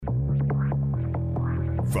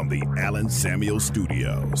from the Allen Samuel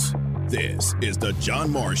Studios, this is the John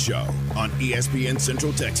Morris Show on ESPN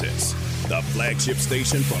Central Texas, the flagship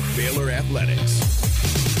station for Baylor Athletics.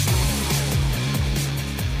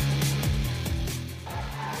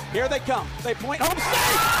 Here they come. They point home safe.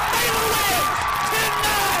 Baylor wins. 10-9.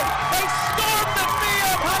 They storm the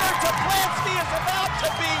field. Hunter Toplansky is about to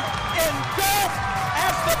be engulfed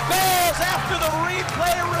as the Bears, after the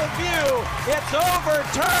replay review, it's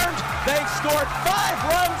overturned. They've scored 5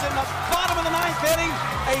 runs in the bottom of the 9th inning.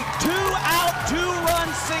 A 2-out, 2-run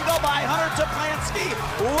single by Hunter Toplansky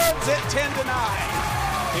wins it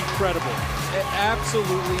 10-9. Incredible.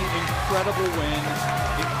 Absolutely incredible win.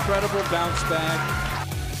 Incredible bounce back.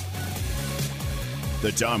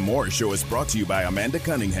 The John Morris Show is brought to you by Amanda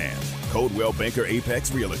Cunningham, Coldwell Banker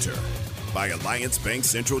Apex Realtor, by Alliance Bank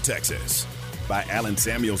Central Texas, by Allen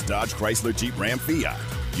Samuels Dodge Chrysler Jeep Ram Fiat,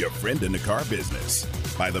 your friend in the car business,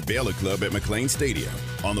 by the Baylor Club at McLean Stadium,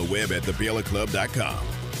 on the web at thebaylorclub.com,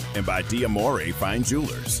 and by D'Amore Fine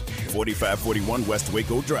Jewelers, 4541 West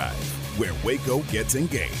Waco Drive, where Waco gets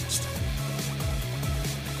engaged.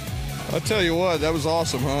 I'll tell you what, that was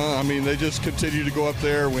awesome, huh? I mean, they just continued to go up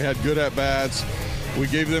there. We had good at-bats. We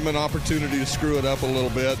gave them an opportunity to screw it up a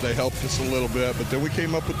little bit. They helped us a little bit, but then we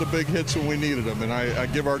came up with the big hits when we needed them, and I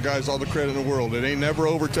give our guys all the credit in the world. It ain't never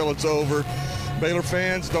over till it's over. Baylor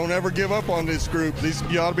fans, don't ever give up on this group.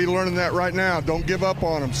 You ought to be learning that right now. Don't give up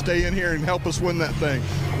on them. Stay in here and help us win that thing.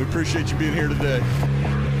 We appreciate you being here today.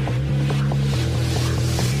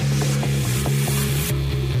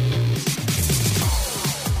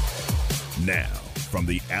 Now, from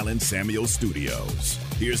the Allen Samuel Studios,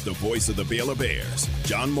 here's the voice of the Baylor Bears,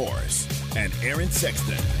 John Morris and Aaron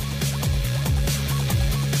Sexton.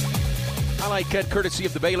 Highlight cut courtesy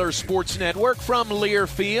of the Baylor Sports Network from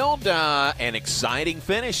Learfield. An exciting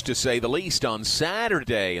finish, to say the least, on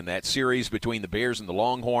Saturday in that series between the Bears and the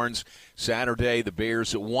Longhorns. Saturday, the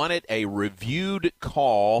Bears won it. A reviewed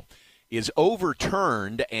call is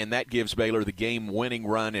overturned, and that gives Baylor the game-winning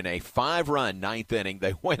run in a 5-run 9th inning.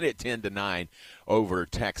 They win it 10-9 over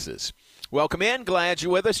Texas. Welcome in. Glad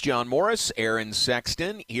you're with us. John Morris, Aaron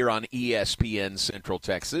Sexton here on ESPN Central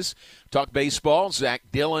Texas. Talk baseball. Zach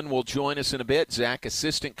Dillon will join us in a bit. Zach,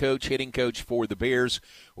 assistant coach, hitting coach for the Bears.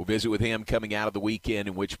 We'll visit with him coming out of the weekend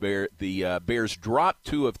in which the Bears dropped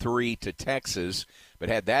 2 of 3 to Texas, but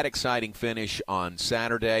had that exciting finish on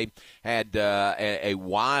Saturday. Had a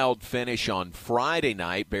wild finish on Friday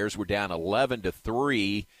night. Bears were down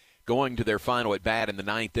 11-3. Going to their final at bat in the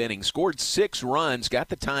 9th inning, scored 6 runs, got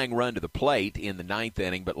the tying run to the plate in the 9th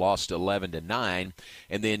inning, but lost 11-9.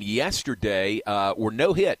 And then yesterday were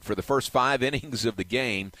no hit for the first 5 innings of the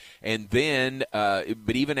game. And then,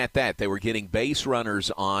 but even at that, they were getting base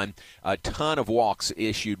runners on. A ton of walks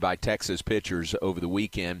issued by Texas pitchers over the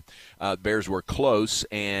weekend. Bears were close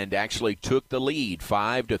and actually took the lead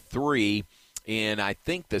 5-3 in, I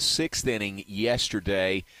think, the 6th inning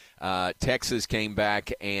yesterday. Texas came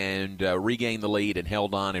back and regained the lead and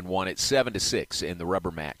held on and won it 7-6 in the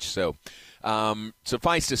rubber match. So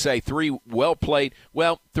suffice to say, 3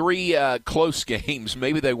 close games.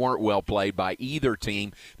 Maybe they weren't well played by either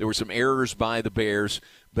team. There were some errors by the Bears,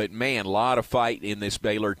 but, man, a lot of fight in this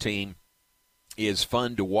Baylor team is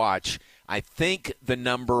fun to watch. I think the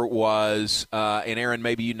number was, and Aaron,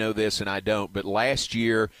 maybe you know this and I don't, but last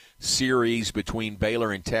year series between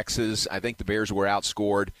Baylor and Texas, I think the Bears were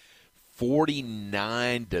outscored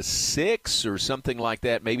 49-6 or something like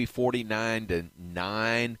that, maybe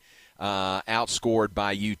 49-9, outscored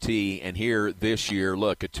by UT. And here this year,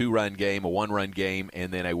 look, a 2-run game, a 1-run game,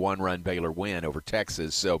 and then a 1-run Baylor win over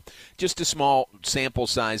Texas. So just a small sample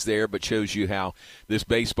size there, but shows you how this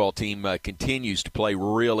baseball team continues to play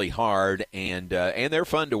really hard, and they're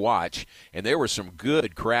fun to watch. And there were some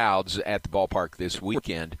good crowds at the ballpark this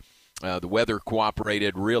weekend. The weather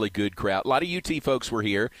cooperated, really good crowd. A lot of UT folks were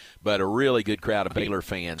here, but a really good crowd of Baylor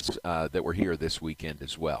fans that were here this weekend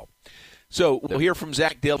as well. So we'll hear from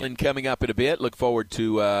Zach Dillon coming up in a bit. Look forward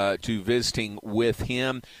to visiting with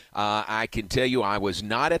him. I can tell you I was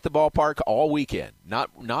not at the ballpark all weekend,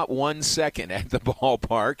 not 1 second at the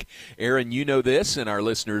ballpark. Aaron, you know this, and our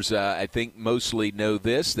listeners I think mostly know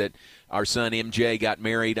this, that our son MJ got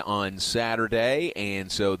married on Saturday,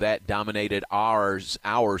 and so that dominated our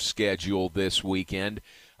schedule this weekend.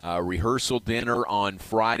 Rehearsal dinner on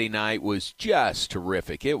Friday night was just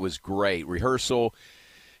terrific. It was great. Rehearsal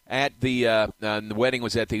at the wedding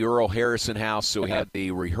was at the Earl Harrison House, so we had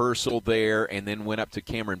the rehearsal there, and then went up to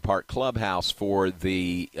Cameron Park Clubhouse for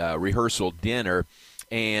the rehearsal dinner.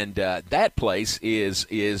 And that place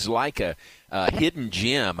is like a hidden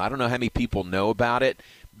gem. I don't know how many people know about it,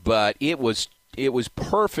 but it was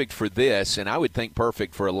perfect for this, and I would think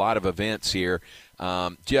perfect for a lot of events here.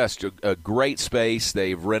 Just a great space.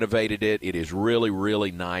 They've renovated it. It is really,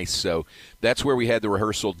 really nice. So that's where we had the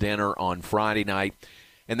rehearsal dinner on Friday night.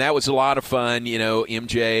 And that was a lot of fun.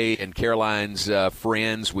 MJ and Caroline's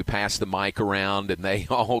friends, we passed the mic around, and they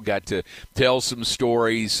all got to tell some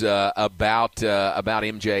stories about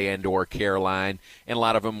MJ and or Caroline, and a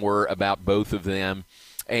lot of them were about both of them.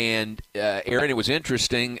 And, Aaron, it was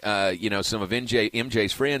interesting, some of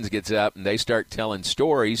MJ's friends gets up, and they start telling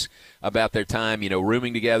stories about their time,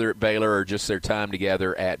 rooming together at Baylor or just their time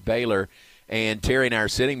together at Baylor. And Terry and I are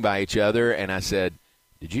sitting by each other, and I said,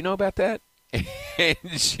 "Did you know about that?" And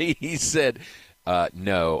she said,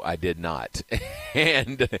 "No, I did not."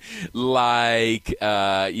 And there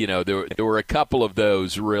were a couple of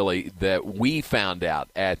those really that we found out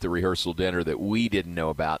at the rehearsal dinner that we didn't know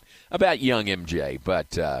about young MJ.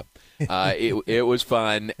 But it was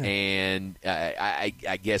fun, and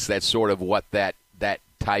I guess that's sort of what that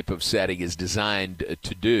type of setting is designed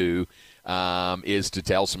to do. Is to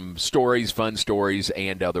tell some stories, fun stories,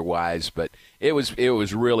 and otherwise. But it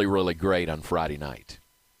was really, really great on Friday night.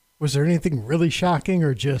 Was there anything really shocking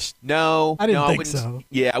or just? No, I didn't think so. So.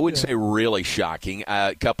 Yeah, I wouldn't say really shocking.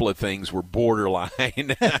 A couple of things were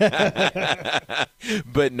borderline,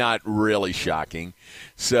 but not really shocking.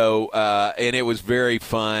 So, and it was very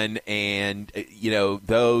fun. And,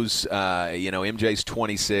 MJ's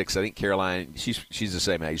 26. I think Caroline, she's the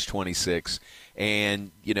same age, 26.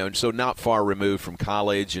 And, so not far removed from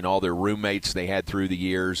college and all their roommates they had through the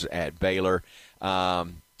years at Baylor.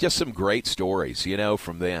 Just some great stories,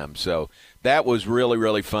 from them. So that was really,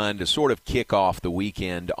 really fun to sort of kick off the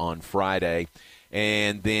weekend on Friday.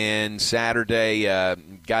 And then Saturday,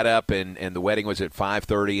 got up, and the wedding was at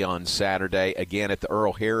 5:30 on Saturday, again at the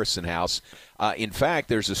Earl Harrison House. In fact,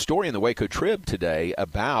 there's a story in the Waco Trib today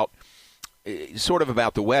about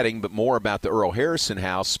the wedding, but more about the Earl Harrison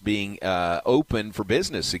House being open for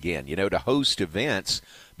business again, to host events,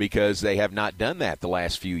 because they have not done that the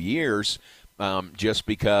last few years. Just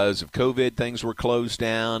because of COVID, things were closed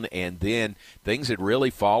down, and then things had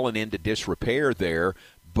really fallen into disrepair there.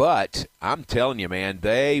 But I'm telling you, man,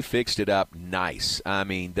 they fixed it up nice. I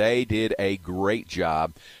mean, they did a great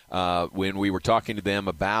job. When we were talking to them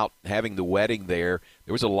about having the wedding there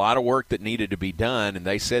was a lot of work that needed to be done, and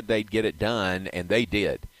they said they'd get it done, and they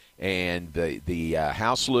did. And the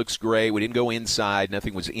house looks great. We didn't go inside.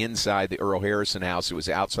 Nothing was inside the Earl Harrison House. It was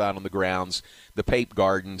outside on the grounds, the Pape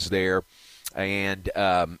Gardens there. And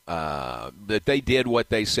that they did what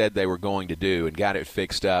they said they were going to do and got it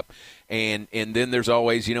fixed up. And then there's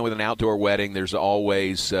always, with an outdoor wedding, there's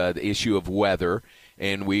always the issue of weather.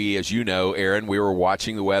 And we, as you know, Aaron, we were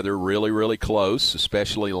watching the weather really, really close,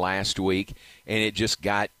 especially last week. And it just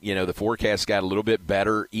got, the forecast got a little bit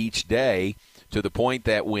better each day, to the point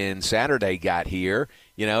that when Saturday got here,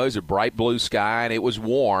 it was a bright blue sky and it was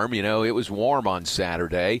warm. It was warm on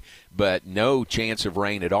Saturday, but no chance of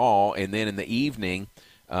rain at all. And then in the evening,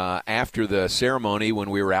 after the ceremony, when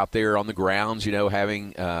we were out there on the grounds,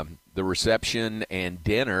 having the reception and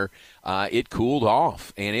dinner, it cooled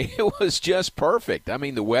off, and it was just perfect. I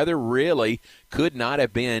mean, the weather really could not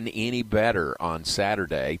have been any better on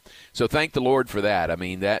Saturday. So thank the Lord for that. I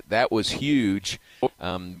mean, that was huge.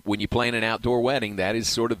 When you plan an outdoor wedding, that is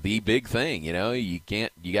sort of the big thing. You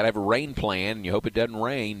got to have a rain plan, and you hope it doesn't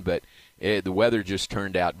rain, but the weather just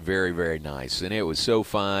turned out very, very nice, and it was so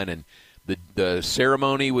fun. And the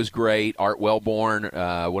ceremony was great. Art Wellborn,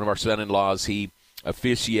 one of our son-in-laws, he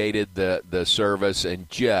officiated the service and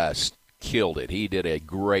just killed it. He did a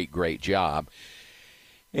great, great job.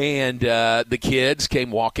 And the kids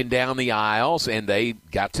came walking down the aisles, and they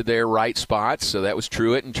got to their right spots. So that was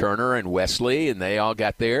Truett and Turner and Wesley, and they all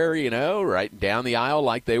got there, right down the aisle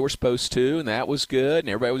like they were supposed to, and that was good. And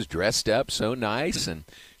everybody was dressed up so nice. And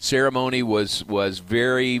ceremony was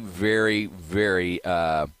very, very, very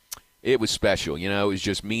it was special. It was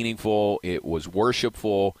just meaningful. It was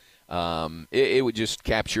worshipful. It would just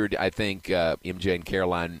captured, I think, MJ and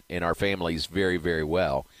Caroline and our families very, very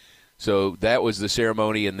well. So that was the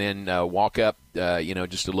ceremony, and then walk up,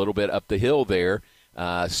 just a little bit up the hill there,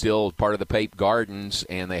 still part of the Pape Gardens,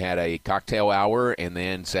 and they had a cocktail hour and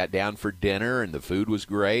then sat down for dinner, and the food was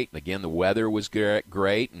great. And again, the weather was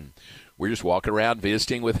great, and we're just walking around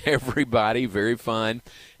visiting with everybody, very fun.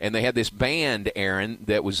 And they had this band, Aaron,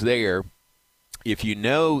 that was there. If you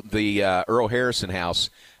know the Earl Harrison House,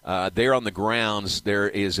 there on the grounds, there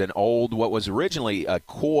is an old, what was originally a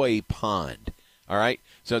koi pond, all right?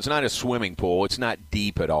 So it's not a swimming pool. It's not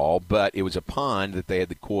deep at all, but it was a pond that they had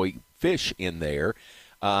the koi fish in there.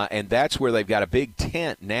 and that's where they've got a big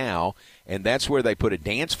tent now, and that's where they put a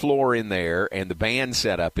dance floor in there and the band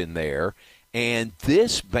set up in there. And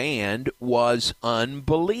this band was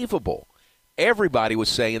unbelievable. Everybody was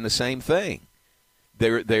saying the same thing.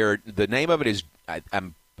 The name of it is, I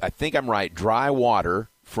think I'm right, Dry Water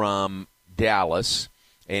from Dallas.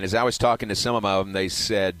 And as I was talking to some of them, they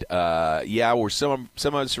said, some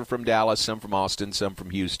of us are from Dallas, some from Austin, some from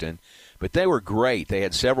Houston. But they were great. They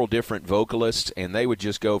had several different vocalists, and they would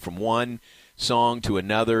just go from one song to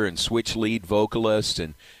another and switch lead vocalists.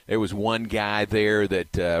 And there was one guy there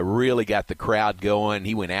that really got the crowd going.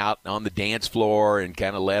 He went out on the dance floor and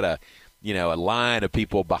kind of led a line of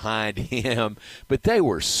people behind him. But they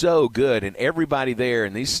were so good, and everybody there,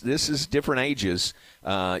 and this is different ages,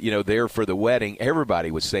 there for the wedding,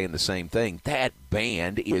 everybody was saying the same thing. That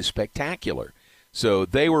band is spectacular. So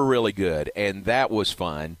they were really good, and that was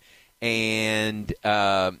fun. And,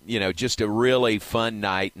 just a really fun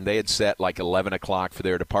night. And they had set like 11 o'clock for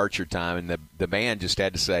their departure time. And the band just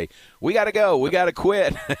had to say, we got to go. We got to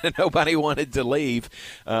quit. Nobody wanted to leave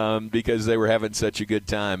because they were having such a good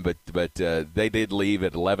time. But they did leave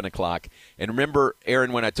at 11 o'clock. And remember,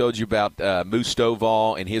 Aaron, when I told you about Moose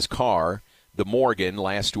Stovall and his car, the Morgan,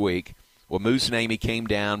 last week. Well, Moose and Amy came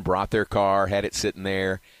down, brought their car, had it sitting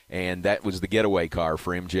there. And that was the getaway car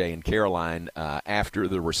for MJ and Caroline after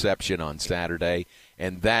the reception on Saturday.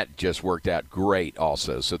 And that just worked out great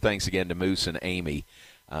also. So thanks again to Moose and Amy.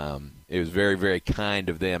 It was very, very kind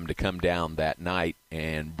of them to come down that night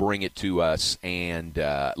and bring it to us and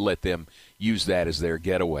let them use that as their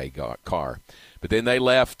getaway car. But then they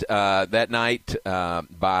left that night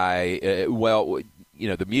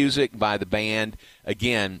the music by the band,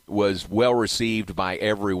 again, was well received by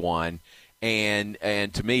everyone. And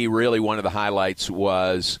to me, really one of the highlights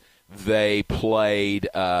was they played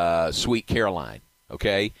Sweet Caroline,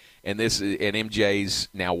 okay? And MJ's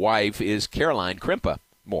now wife is Caroline Krempa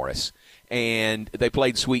Morris. And they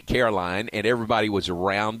played Sweet Caroline, and everybody was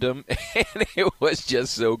around them, and it was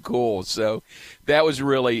just so cool. So that was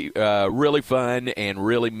really, really fun and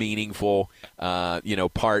really meaningful,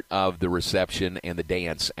 part of the reception and the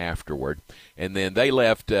dance afterward. And then they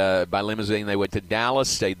left by limousine. They went to Dallas,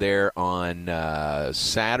 stayed there on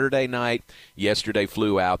Saturday night. Yesterday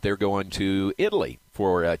flew out. They're going to Italy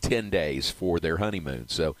for 10 days for their honeymoon.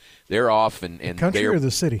 So they're off. And country or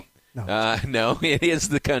the city? No, it is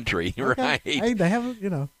the country, okay. Right? Hey, they have,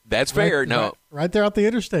 That's fair. Right there out the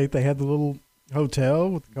interstate, they had the little hotel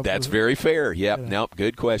with a couple. That's very fair. Yep. Yeah. Nope.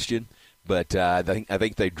 Good question. But I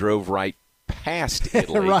think they drove right past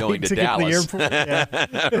Italy, right, going to Dallas. Get to the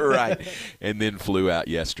airport. Yeah. Right, and then flew out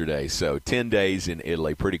yesterday. So 10 days in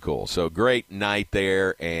Italy, pretty cool. So great night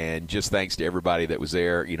there, and just thanks to everybody that was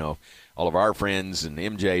there. All of our friends and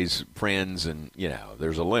MJ's friends, and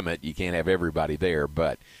there's a limit. You can't have everybody there,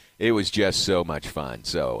 but it was just so much fun.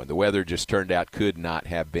 And the weather just turned out could not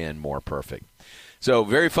have been more perfect. So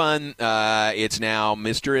very fun. It's now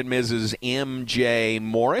Mr. and Mrs. MJ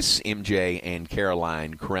Morris, MJ and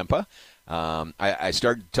Caroline Krempa. I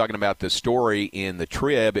started talking about the story in the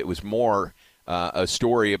Trib. It was more a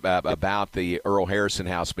story about the Earl Harrison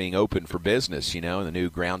House being open for business, and the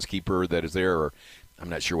new groundskeeper that is there, or I'm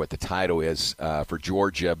not sure what the title is for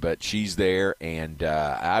Georgia, but she's there, and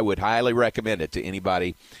I would highly recommend it to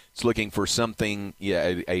anybody that's looking for something,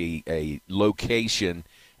 a location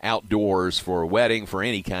outdoors for a wedding, for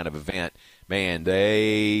any kind of event. Man,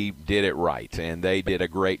 they did it right, and they did a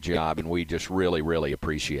great job, and we just really, really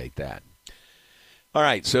appreciate that. All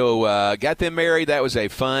right, so got them married. That was a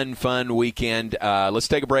fun weekend. Let's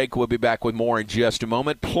take a break. We'll be back with more in just a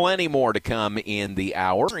moment. Plenty more to come in the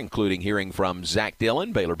hour, including hearing from Zach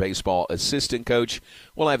Dillon, Baylor baseball assistant coach.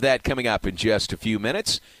 We'll have that coming up in just a few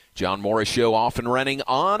minutes. John Morris Show off and running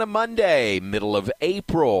on a Monday, middle of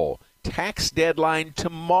April. Tax deadline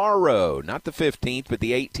tomorrow, not the 15th, but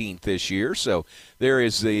the 18th this year. So there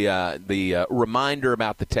is the reminder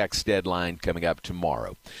about the tax deadline coming up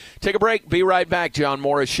tomorrow. Take a break. Be right back. John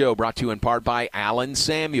Morris Show brought to you in part by Allen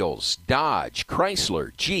Samuels, Dodge,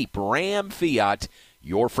 Chrysler, Jeep, Ram, Fiat,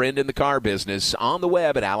 your friend in the car business, on the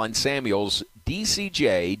web at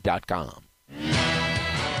allensamuelsdcj.com.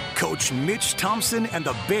 Coach Mitch Thompson and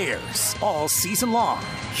the Bears all season long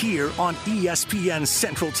here on ESPN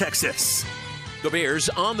Central Texas. The Bears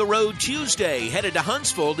on the road Tuesday, headed to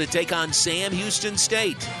Huntsville to take on Sam Houston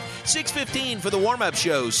State. 6:15 for the warm-up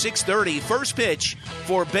show, 6:30 first pitch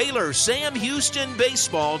for Baylor Sam Houston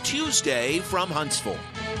baseball Tuesday from Huntsville.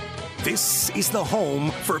 This is the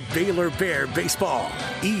home for Baylor Bear baseball,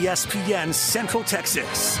 ESPN Central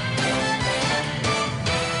Texas.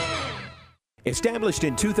 Established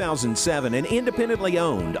in 2007 and independently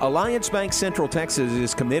owned, Alliance Bank Central Texas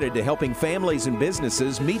is committed to helping families and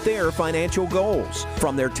businesses meet their financial goals.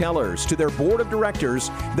 From their tellers to their board of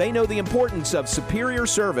directors, they know the importance of superior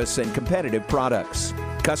service and competitive products.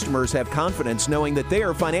 Customers have confidence knowing that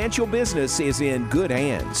their financial business is in good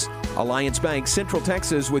hands. Alliance Bank Central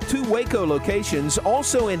Texas with 2 Waco locations,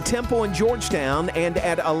 also in Temple and Georgetown, and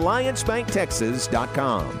at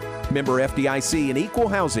alliancebanktexas.com. Member FDIC and equal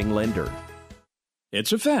housing lender.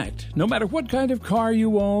 It's a fact. No matter what kind of car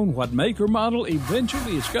you own, what make or model,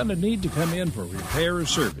 eventually it's going to need to come in for repair or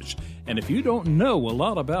service. And if you don't know a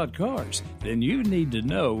lot about cars, then you need to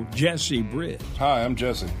know Jesse Britt. Hi, I'm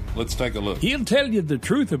Jesse. Let's take a look. He'll tell you the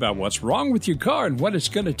truth about what's wrong with your car and what it's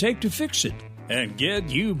going to take to fix it and get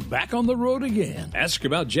you back on the road again. Ask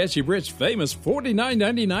about Jesse Britt's famous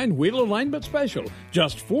 $49.99 wheel alignment special.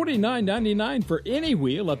 Just $49.99 for any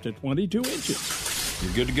wheel up to 22 inches.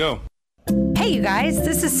 You're good to go. Hey, you guys,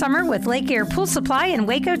 this is Summer with Lake Air Pool Supply in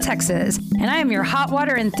Waco, Texas, and I am your hot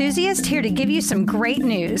water enthusiast here to give you some great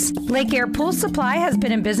news. Lake Air Pool Supply has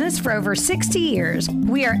been in business for over 60 years.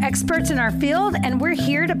 We are experts in our field, and we're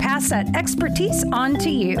here to pass that expertise on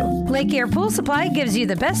to you. Lake Air Pool Supply gives you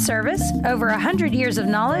the best service, over 100 years of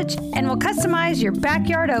knowledge, and will customize your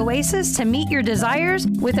backyard oasis to meet your desires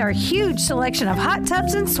with our huge selection of hot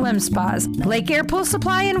tubs and swim spas. Lake Air Pool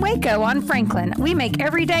Supply in Waco on Franklin. We make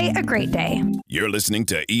every day a great day. You're listening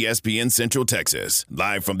to ESPN Central Texas,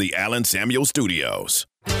 live from the Allen Samuel Studios.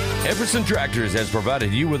 Everson Tractors has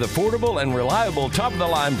provided you with affordable and reliable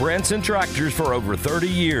top-of-the-line Branson tractors for over 30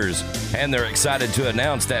 years. And they're excited to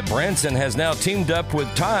announce that Branson has now teamed up with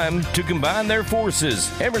Time to combine their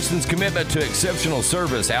forces. Everson's commitment to exceptional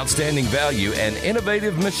service, outstanding value, and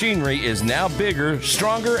innovative machinery is now bigger,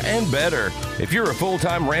 stronger, and better. If you're a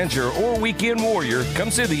full-time rancher or weekend warrior,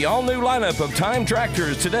 come see the all-new lineup of Time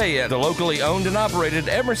tractors today at the locally owned and operated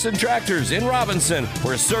Everson Tractors in Robinson,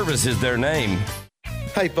 where service is their name.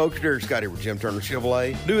 Hey folks, Derek Scott here with Jim Turner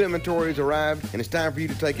Chevrolet. New inventory has arrived and it's time for you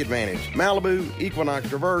to take advantage. Malibu, Equinox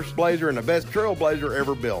Traverse, Blazer, and the best Trailblazer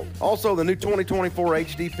ever built. Also the new 2024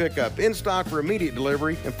 HD pickup in stock for immediate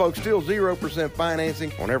delivery, and folks, still 0%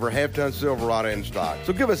 financing on every half-ton Silverado in stock.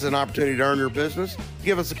 So give us an opportunity to earn your business.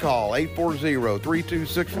 Give us a call,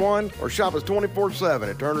 840-3261, or shop us 24/7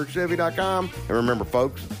 at turnerchevy.com. And remember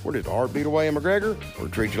folks, we're just a heartbeat away in McGregor. We'll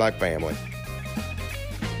treat you like family.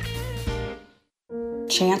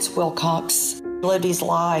 Chance Wilcox lived his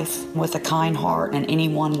life with a kind heart, and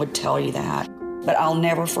anyone would tell you that. But I'll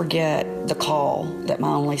never forget the call that my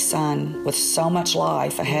only son, with so much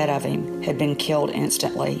life ahead of him, had been killed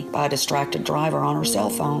instantly by a distracted driver on her cell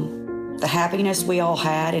phone. The happiness we all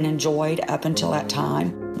had and enjoyed up until that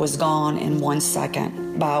time was gone in 1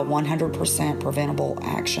 second by a 100% preventable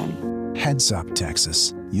action. Heads up,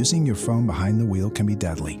 Texas. Using your phone behind the wheel can be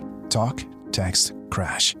deadly. Talk, text,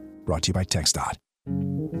 crash. Brought to you by TxDOT.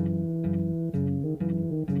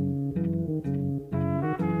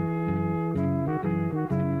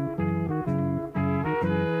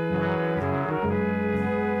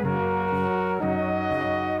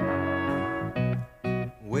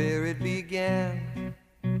 Where it began,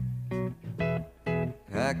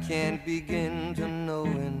 I can't begin to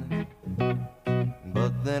knowing,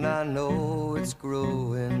 but then I know it's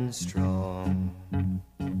growing strong.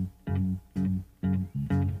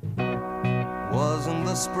 Wasn't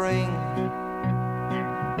the spring,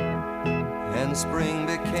 and spring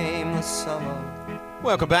became the summer.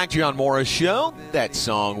 Welcome back, John Morris Show. That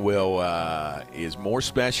song is more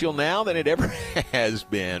special now than it ever has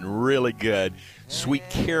been. Really good. Sweet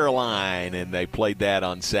Caroline, and they played that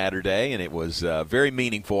on Saturday, and it was very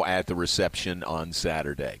meaningful at the reception on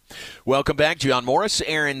Saturday. Welcome back, John Morris,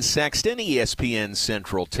 Aaron Sexton, ESPN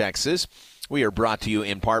Central Texas. We are brought to you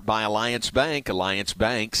in part by Alliance Bank. Alliance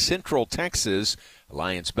Bank, Central Texas.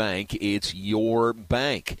 Alliance Bank, it's your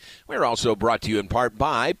bank. We're also brought to you in part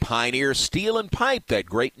by Pioneer Steel and Pipe, that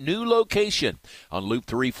great new location on Loop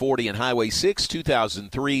 340 and Highway 6,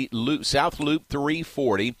 2003 South Loop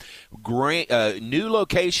 340. Great new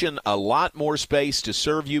location, a lot more space to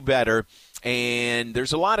serve you better. And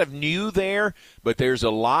there's a lot of new there, but there's a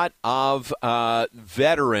lot of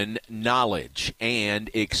veteran knowledge and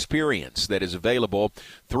experience that is available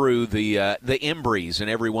through the Embrees and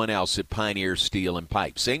everyone else at Pioneer Steel and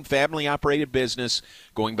Pipe. Same family-operated business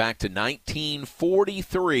going back to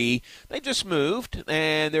 1943. They just moved,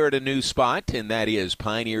 and they're at a new spot, and that is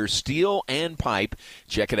Pioneer Steel and Pipe.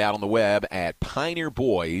 Check it out on the web at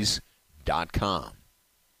pioneerboys.com.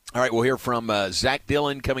 All right, we'll hear from Zach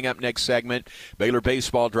Dillon coming up next segment. Baylor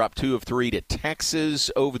baseball dropped 2 of 3 to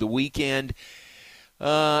Texas over the weekend.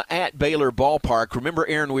 at Baylor Ballpark. Remember,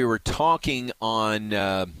 Aaron, we were talking on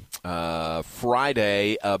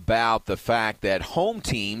Friday about the fact that home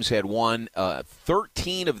teams had won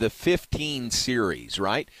 13 of the 15 series,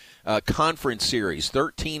 right? Conference series.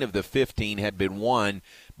 13 of the 15 had been won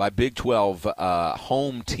by Big 12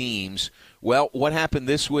 home teams. Well, what happened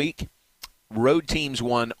this week? Road teams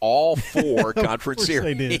won all 4 conference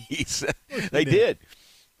series. They did.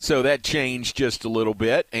 So that changed just a little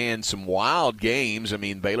bit, and some wild games. I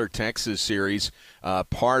mean, Baylor-Texas series,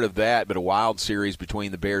 part of that, but a wild series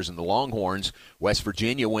between the Bears and the Longhorns. West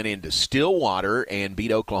Virginia went into Stillwater and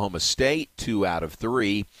beat Oklahoma State 2 out of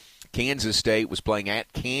 3. Kansas State was playing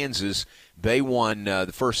at Kansas. They won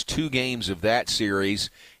the first 2 games of that series.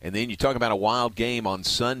 And then you talk about a wild game on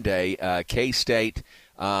Sunday. K-State,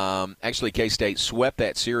 K-State swept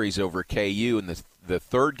that series over KU, and the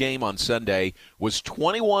third game on Sunday was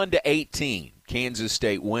 21-18. Kansas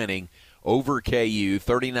State winning over KU,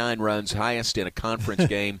 39 runs, highest in a conference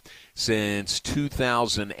game since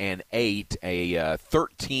 2008. A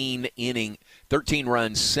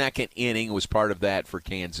 13-run second inning was part of that for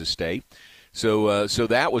Kansas State. So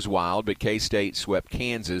that was wild, but K-State swept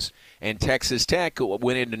Kansas. And Texas Tech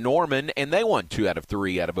went into Norman, and they won 2 out of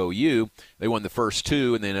 3 out of OU. They won the first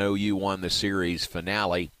 2, and then OU won the series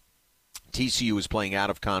finale. TCU was playing out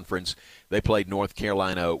of conference. They played North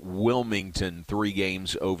Carolina Wilmington 3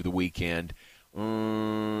 games over the weekend.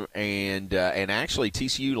 And actually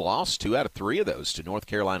TCU lost 2 out of 3 of those to North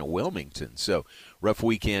Carolina Wilmington. So rough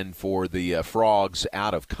weekend for the Frogs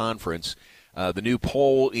out of conference. The new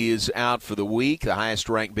poll is out for the week. The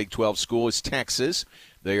highest-ranked Big 12 school is Texas.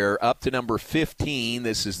 They are up to number 15.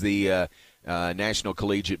 This is the National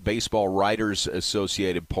Collegiate Baseball Writers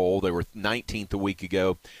Associated poll. They were 19th a week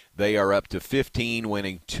ago. They are up to 15,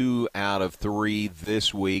 winning 2 out of 3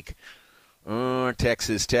 this week.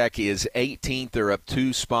 Texas Tech is 18th. They're up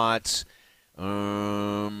 2 spots.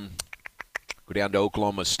 Go down to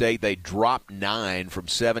Oklahoma State. They dropped 9 from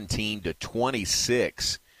 17 to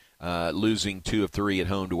 26, losing 2 of 3 at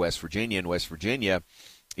home to West Virginia. And West Virginia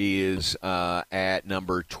is at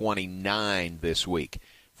number 29 this week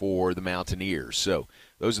for the Mountaineers. So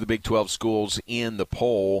those are the Big 12 schools in the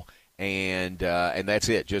poll, and that's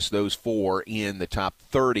it. Just those 4 in the top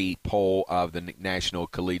 30 poll of the National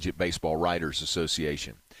Collegiate Baseball Writers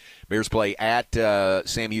Association. Bears play at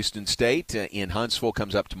Sam Houston State in Huntsville.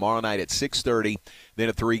 Comes up tomorrow night at 6:30. Then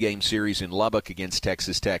a 3-game series in Lubbock against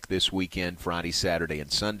Texas Tech this weekend, Friday, Saturday,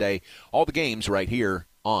 and Sunday. All the games right here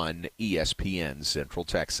on ESPN Central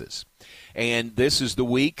Texas. And this is the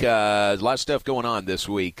week. A lot of stuff going on this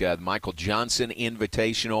week. The Michael Johnson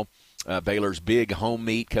Invitational, Baylor's big home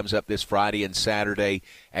meet, comes up this Friday and Saturday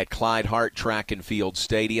at Clyde Hart Track and Field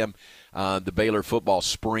Stadium. The Baylor football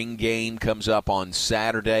spring game comes up on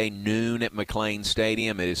Saturday, noon at McLean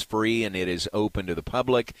Stadium. It is free and it is open to the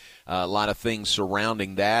public. A lot of things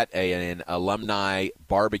surrounding that. An alumni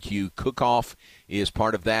barbecue cook-off is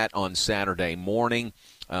part of that on Saturday morning.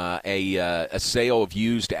 A sale of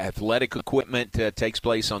used athletic equipment takes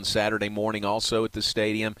place on Saturday morning also at the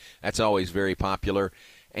stadium. That's always very popular.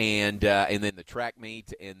 And then the track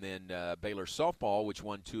meet, and then Baylor softball, which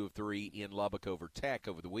won 2 of 3 in Lubbock over Tech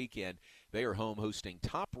over the weekend. They are home hosting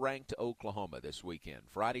top-ranked Oklahoma this weekend,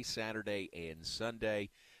 Friday, Saturday, and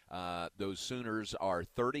Sunday. Those Sooners are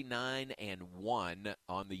 39-1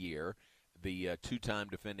 on the year, the 2-time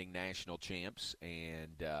defending national champs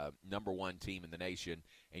and number 1 team in the nation.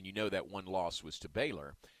 And you know that one loss was to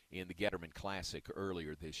Baylor in the Getterman Classic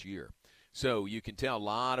earlier this year. So you can tell a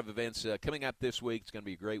lot of events coming up this week. It's going to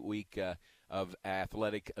be a great week of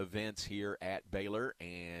athletic events here at Baylor,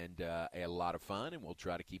 and a lot of fun, and we'll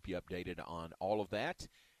try to keep you updated on all of that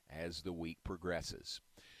as the week progresses.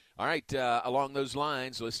 All right, along those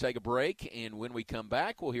lines, let's take a break, and when we come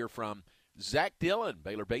back, we'll hear from Zach Dillon,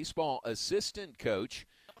 Baylor baseball assistant coach.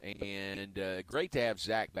 And great to have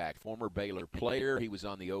Zach back, former Baylor player. He was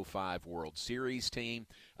on the 05 World Series team.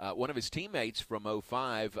 One of his teammates from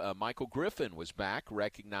 05, Michael Griffin, was back,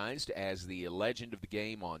 recognized as the legend of the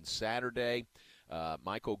game on Saturday.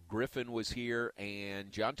 Michael Griffin was here,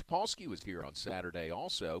 and John Topolsky was here on Saturday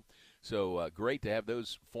also. So great to have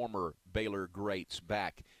those former Baylor greats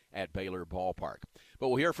back at Baylor Ballpark. But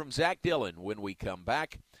we'll hear from Zach Dillon when we come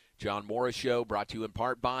back. John Morris Show brought to you in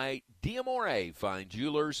part by Diamore Fine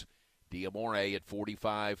Jewelers. Diamore at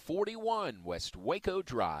 4541 West Waco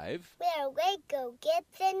Drive. Where Waco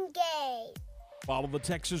gets engaged. Follow the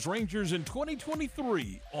Texas Rangers in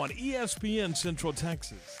 2023 on ESPN Central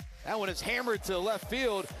Texas. That one is hammered to left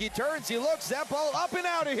field. He turns, he looks, that ball up and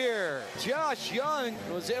out of here. Josh Young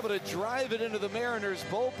was able to drive it into the Mariners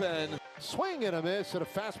bullpen. Swing and a miss, and a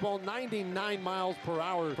fastball 99 miles per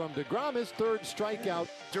hour from DeGrom, his third strikeout.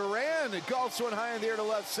 Duran, the golf swing high in the air to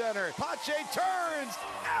left center. Pache turns,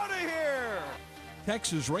 out of here.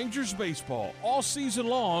 Texas Rangers baseball all season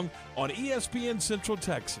long on ESPN Central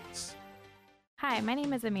Texas. Hi, my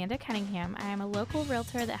name is Amanda Cunningham. I am a local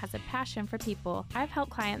realtor that has a passion for people. I've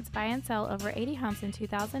helped clients buy and sell over 80 homes in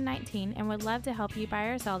 2019 and would love to help you buy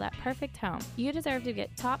or sell that perfect home. You deserve to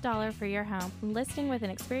get top dollar for your home. Listing with an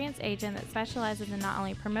experienced agent that specializes in not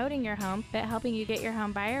only promoting your home, but helping you get your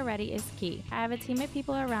home buyer ready is key. I have a team of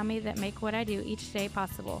people around me that make what I do each day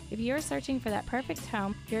possible. If you are searching for that perfect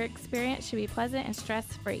home, your experience should be pleasant and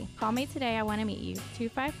stress-free. Call me today. I want to meet you.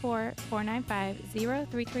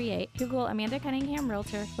 254-495-0338. Google Amanda Cunningham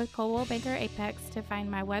Realtor with Coldwell Banker Apex to find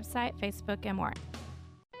my website, Facebook, and more.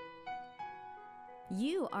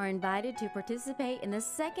 You are invited to participate in the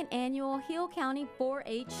second annual Hill County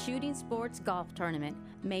 4-H Shooting Sports Golf Tournament,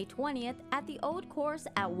 May 20th at the Old Course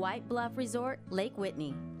at White Bluff Resort, Lake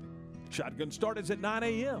Whitney. Shotgun start is at 9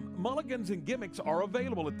 a.m. Mulligans and gimmicks are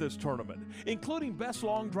available at this tournament, including best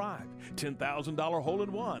long drive, $10,000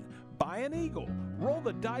 hole-in-one, buy an eagle, roll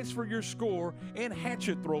the dice for your score, and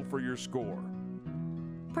hatchet throw for your score.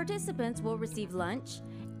 Participants will receive lunch,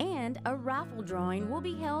 and a raffle drawing will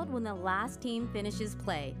be held when the last team finishes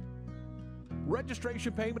play.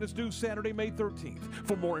 Registration payment is due Saturday, May 13th.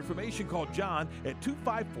 For more information, call John at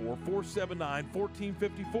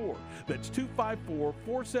 254-479-1454. That's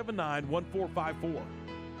 254-479-1454.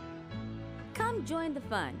 Come join the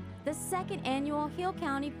fun. The second annual Hill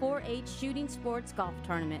County 4-H Shooting Sports Golf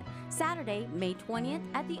Tournament, Saturday, May 20th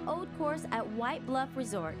at the Old Course at White Bluff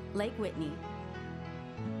Resort, Lake Whitney.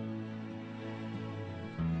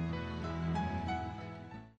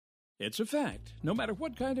 It's a fact. No matter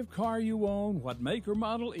what kind of car you own, what make or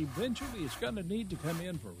model, eventually it's going to need to come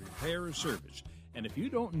in for repair or service. And if you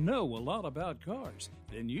don't know a lot about cars,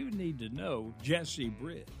 then you need to know Jesse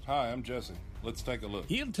Britt. Hi, I'm Jesse. Let's take a look.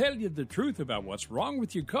 He'll tell you the truth about what's wrong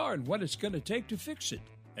with your car and what it's going to take to fix it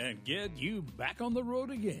and get you back on the road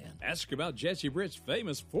again. Ask about Jesse Britt's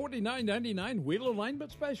famous $49.99 wheel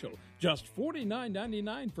alignment special. Just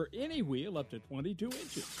 $49.99 for any wheel up to 22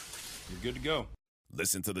 inches. You're good to go.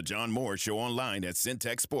 Listen to the John Moore Show online at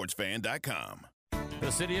CentexSportsFan.com. The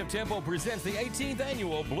City of Temple presents the 18th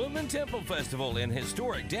annual Bloomin' Temple Festival in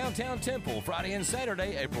historic downtown Temple, Friday and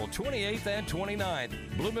Saturday, April 28th and 29th.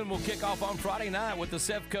 Bloomin' will kick off on Friday night with the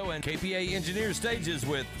CEFCO and KPA Engineer stages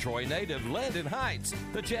with Troy native Landon Heights,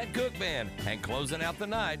 the Chad Cook Band, and closing out the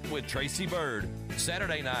night with Tracy Bird.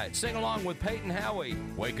 Saturday night, sing along with Peyton Howie,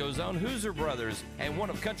 Waco's own Hoosier Brothers, and one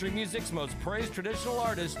of country music's most praised traditional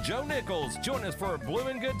artists, Joe Nichols. Join us for a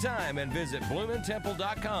bloomin' good time and visit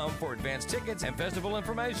bloomintemple.com for advance tickets and festival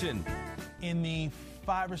information. In the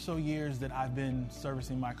 5 or so years that I've been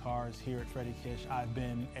servicing my cars here at Freddie Kish, I've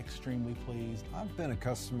been extremely pleased. I've been a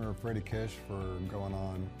customer of Freddie Kish for going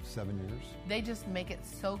on 7 years. They just make it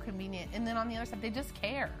so convenient. And then on the other side, they just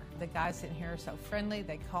care. The guys sitting here are so friendly.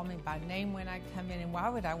 They call me by name when I come in, and why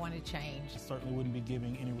would I want to change? I certainly wouldn't be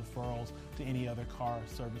giving any referrals to any other car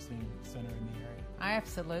servicing center in the area. I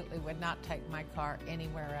absolutely would not take my car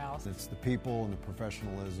anywhere else. It's the people and the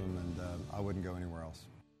professionalism, and I wouldn't go anywhere else.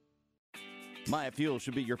 Maya Fuel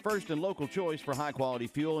should be your first and local choice for high-quality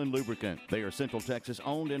fuel and lubricant. They are Central Texas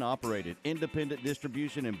owned and operated, independent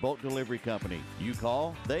distribution and bulk delivery company. You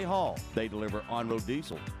call, they haul. They deliver on-road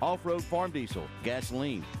diesel, off-road farm diesel,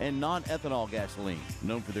 gasoline, and non-ethanol gasoline.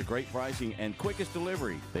 Known for their great pricing and quickest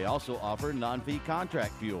delivery, they also offer non-fee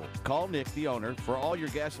contract fuel. Call Nick, the owner, for all your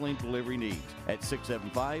gasoline delivery needs at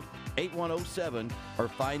 675-8107 or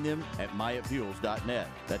find them at MyaFuels.net.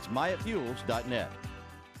 That's MyaFuels.net.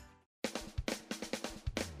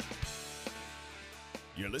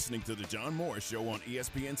 You're listening to the John Moore Show on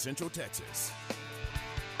ESPN Central Texas.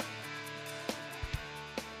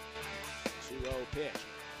 2-0 pitch.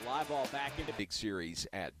 Fly ball back into big series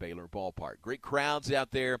at Baylor Ballpark. Great crowds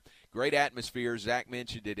out there. Great atmosphere. Zach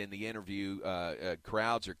mentioned it in the interview.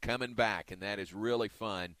 Crowds are coming back, and that is really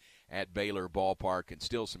fun at Baylor Ballpark, and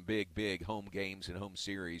still some big home games and home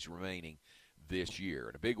series remaining this year.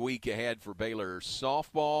 And a big week ahead for Baylor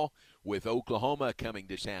softball with Oklahoma coming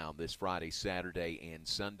to town this Friday, Saturday, and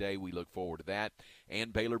Sunday. We look forward to that.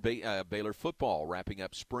 And Baylor football wrapping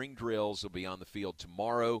up spring drills. Will be on the field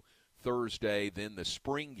tomorrow, Thursday, then the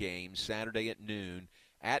spring game Saturday at noon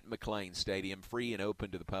at McLean Stadium, free and open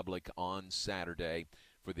to the public on Saturday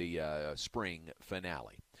for the spring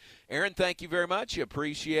finale. Aaron, thank you very much.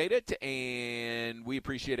 Appreciate it, and we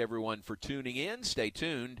appreciate everyone for tuning in. Stay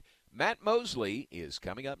tuned. Matt Mosley is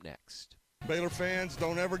coming up next. Baylor fans,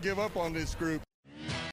 don't ever give up on this group.